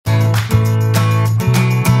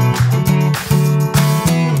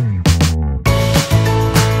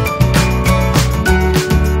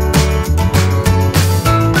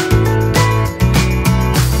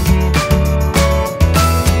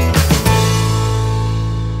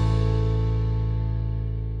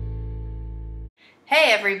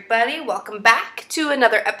everybody, welcome back to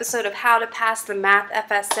another episode of How to Pass the Math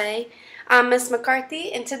FSA. I'm Miss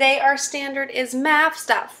McCarthy, and today our standard is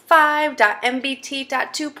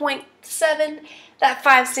maths.5.mbt.2.7. That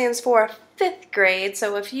 5 stands for 5th grade,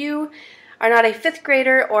 so if you are not a 5th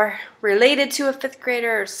grader or related to a 5th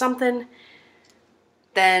grader or something,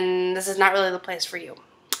 then this is not really the place for you.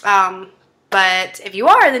 But if you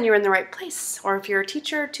are, then you're in the right place. Or if you're a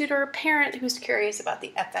teacher, tutor, parent who's curious about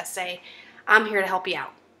the FSA, I'm here to help you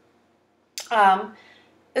out.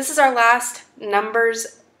 This is our last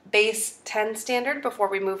numbers base 10 standard before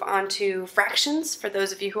we move on to fractions for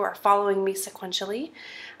those of you who are following me sequentially.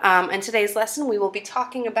 In today's lesson, we will be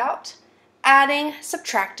talking about adding,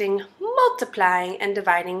 subtracting, multiplying, and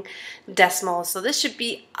dividing decimals. So this should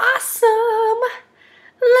be awesome.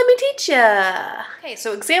 Let me teach ya. Okay,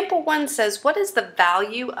 so example 1 says, what is the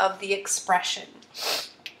value of the expression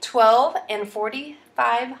 12 and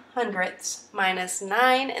 45 hundredths minus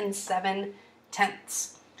 9 and 7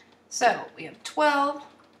 tenths? So we have 12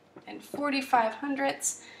 and 45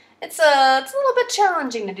 hundredths. It's a little bit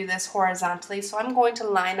challenging to do this horizontally, so I'm going to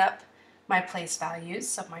line up my place values.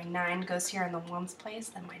 So my 9 goes here in the ones place,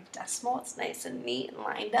 then my decimal, it's nice and neat and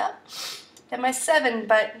lined up. Then my 7,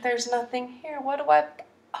 but there's nothing here. What do I...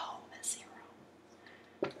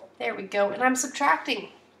 There we go, and I'm subtracting.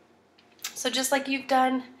 So just like you've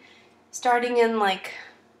done starting in like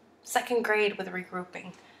 2nd grade with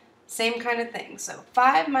regrouping, same kind of thing. So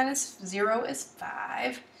 5 minus 0 is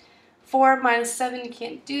 5. 4 minus 7, you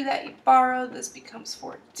can't do that, you borrow. This becomes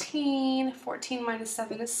 14. 14 minus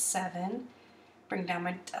 7 is 7. Bring down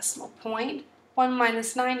my decimal point. 1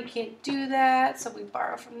 minus 9, you can't do that, so we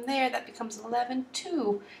borrow from there. That becomes 11.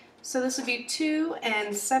 2. So this would be 2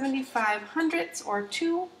 and 75 hundredths, or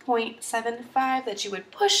 2.75, that you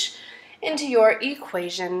would push into your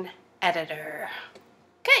equation editor.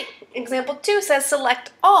 Okay, example 2 says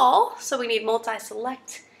select all, so we need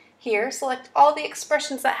multi-select here. Select all the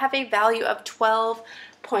expressions that have a value of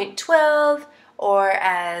 12.12, or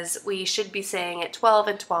as we should be saying it, 12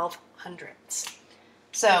 and 12 hundredths.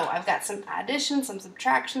 So I've got some addition, some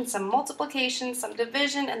subtraction, some multiplication, some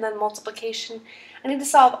division, and then multiplication. I need to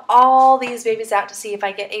solve all these babies out to see if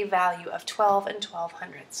I get a value of 12 and 12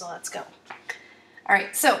 hundredths. So let's go. All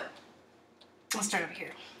right, so I'll start over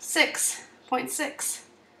here. 6.6.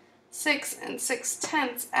 6 and 6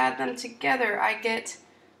 tenths, add them together, I get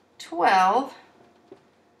 12.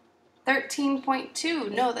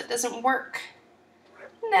 13.2, no, that doesn't work.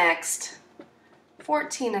 Next.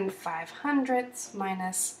 14 and 5 hundredths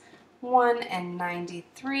minus 1 and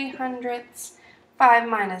 93 hundredths. 5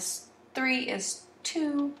 minus 3 is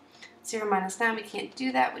 2. 0 minus 9, we can't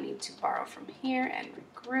do that. We need to borrow from here and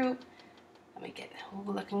regroup. Let me get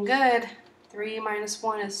looking good. 3 minus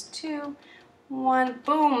 1 is 2. 1,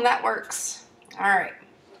 boom, that works. All right.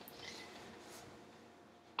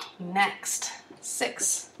 Next,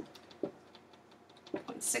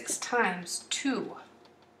 6.6 times 2.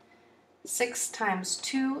 6 times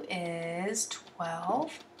 2 is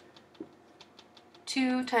 12.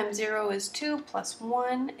 2 times 0 is 2, plus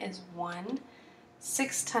 1 is 1.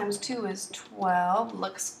 6 times 2 is 12.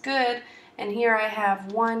 Looks good. And here I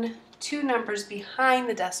have 2 numbers behind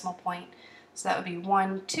the decimal point. So that would be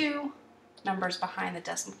 1, 2 numbers behind the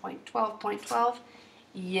decimal point. 12.12.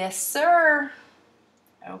 Yes, sir.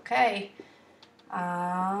 Okay.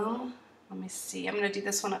 Let me see. I'm going to do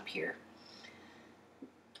this one up here.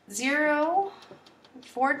 0,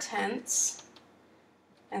 4 tenths,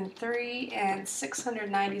 and 3 and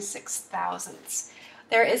 696 thousandths.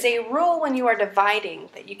 There is a rule when you are dividing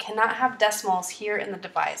that you cannot have decimals here in the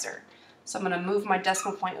divisor. So I'm going to move my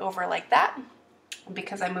decimal point over like that. And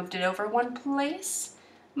because I moved it over one place,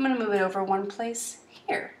 I'm going to move it over one place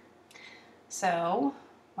here. So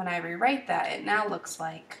when I rewrite that, it now looks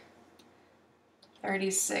like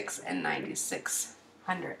 36 and 96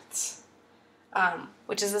 hundredths.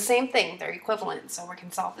 Which is the same thing. They're equivalent, so we can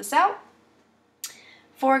solve this out.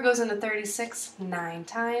 4 goes into 36 9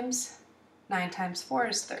 times. 9 times 4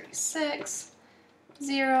 is 36.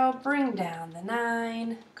 0, bring down the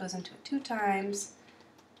 9, goes into it 2 times.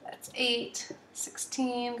 That's 8.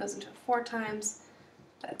 16 goes into it 4 times.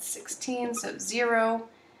 That's 16, so 0.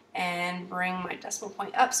 And bring my decimal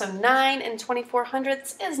point up. So 9 and 24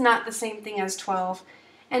 hundredths is not the same thing as 12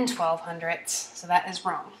 and 12 hundredths. So that is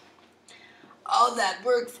wrong. All that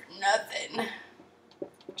work for nothing.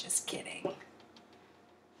 Just kidding.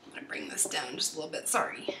 I'm going to bring this down just a little bit,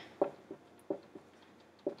 sorry.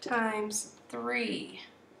 Times 3.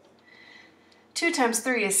 2 times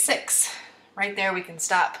 3 is 6. Right there we can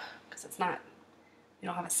stop because it's not, we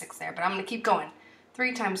don't have a 6 there, but I'm going to keep going.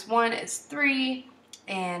 3 times 1 is 3.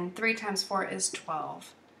 And 3 times 4 is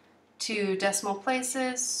 12. 2 decimal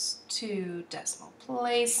places, 2 decimal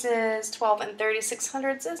places. 12 and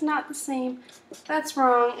 3600ths is not the same. That's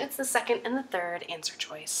wrong. It's the second and the third answer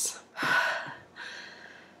choice.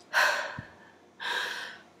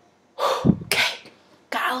 Okay,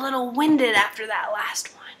 got a little winded after that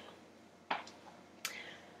last one.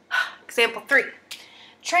 Example 3.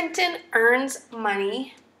 Trenton earns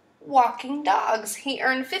money walking dogs. He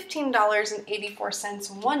earned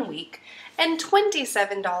 $15.84 one week and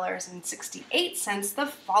 $27.68 the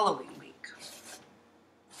following week.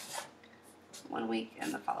 1 week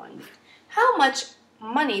and the following week. How much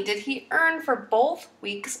money did he earn for both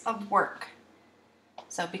weeks of work?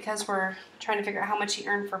 So because we're trying to figure out how much he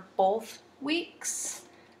earned for both weeks,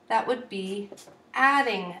 that would be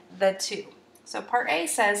adding the two. So part A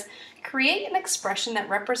says, create an expression that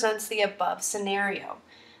represents the above scenario.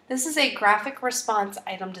 This is a graphic response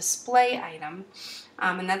item display item,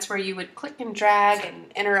 and that's where you would click and drag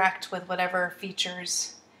and interact with whatever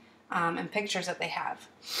features and pictures that they have.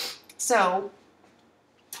 So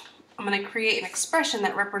I'm going to create an expression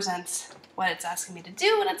that represents what it's asking me to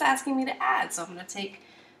do and it's asking me to add. So I'm going to take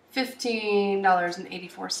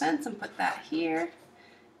 $15.84 and put that here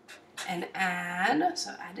and add,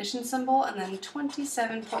 so addition symbol, and then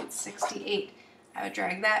 27.68. I would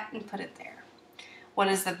drag that and put it there. What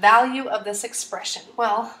is the value of this expression?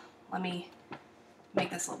 Well, let me make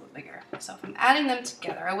this a little bit bigger. So if I'm adding them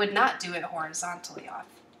together, I would not do it horizontally,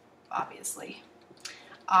 obviously.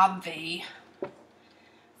 4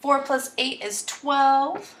 plus 8 is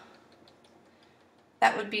 12.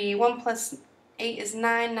 That would be 1 plus 8 is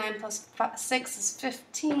 9. 9 plus 6 is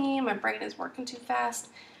 15. My brain is working too fast.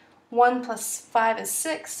 1 plus 5 is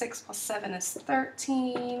 6. 6 plus 7 is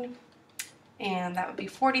 13. And that would be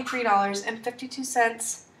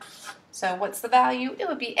 $43.52. So what's the value? It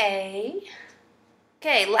would be A.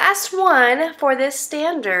 Okay, last one for this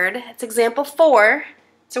standard. It's example 4.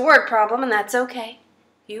 It's a word problem, and that's okay.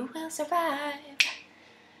 You will survive.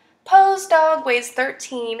 Poe's dog weighs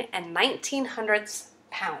 13 and 1900ths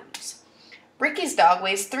pounds. Ricky's dog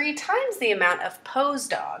weighs 3 times the amount of Poe's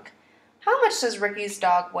dog. How much does Ricky's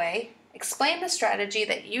dog weigh? Explain the strategy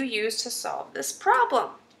that you use to solve this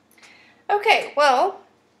problem. Okay, well,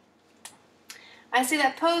 I see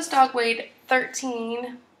that Poe's dog weighed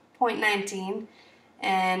 13.19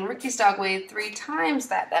 and Ricky's dog weighed 3 times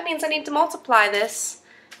that. That means I need to multiply this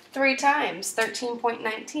 3 times.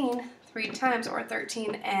 13.19 3 times, or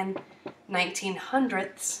 13 and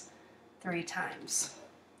 1900ths 3 times.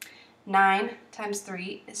 9 times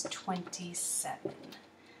 3 is 27.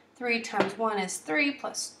 3 times 1 is 3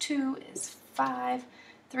 plus 2 is 5.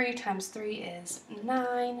 3 times 3 is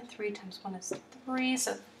 9. 3 times 1 is 3.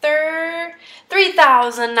 So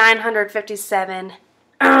 3,957.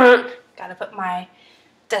 Gotta put my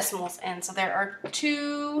decimals in. So there are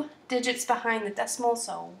 2 digits behind the decimal.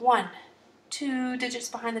 So 1, 2 digits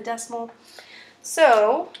behind the decimal.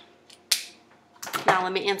 So now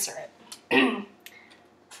let me answer it.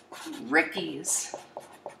 Ricky's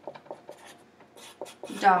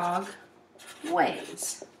dog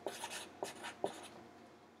weighs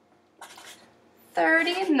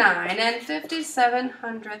 39 and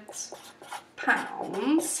 5700ths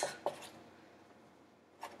pounds.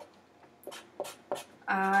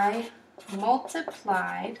 I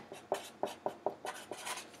multiplied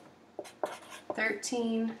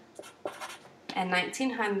 13 and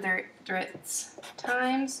 1900ths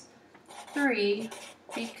times 3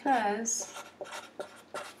 because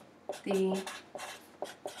the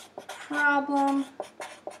problem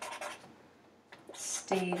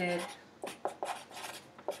stated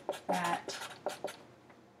that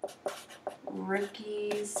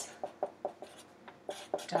Ricky's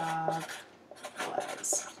dog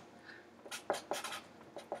was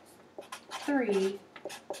 3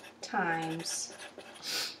 times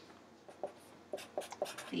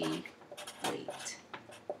the weight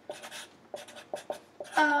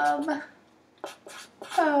of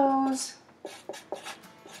Poe's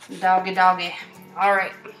doggy. All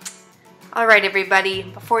right, everybody.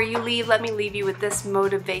 Before you leave, let me leave you with this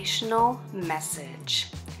motivational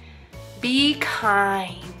message. Be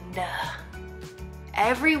kind.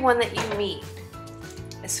 Everyone that you meet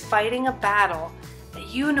is fighting a battle that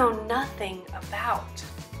you know nothing about.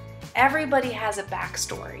 Everybody has a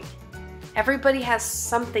backstory. Everybody has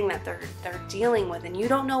something that they're dealing with, and you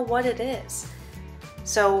don't know what it is.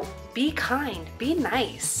 So be kind, be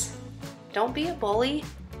nice. Don't be a bully.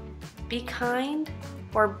 Be kind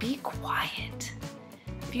or be quiet.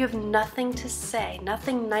 If you have nothing to say,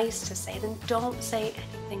 nothing nice to say, then don't say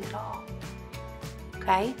anything at all.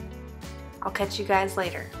 Okay? I'll catch you guys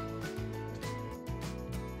later.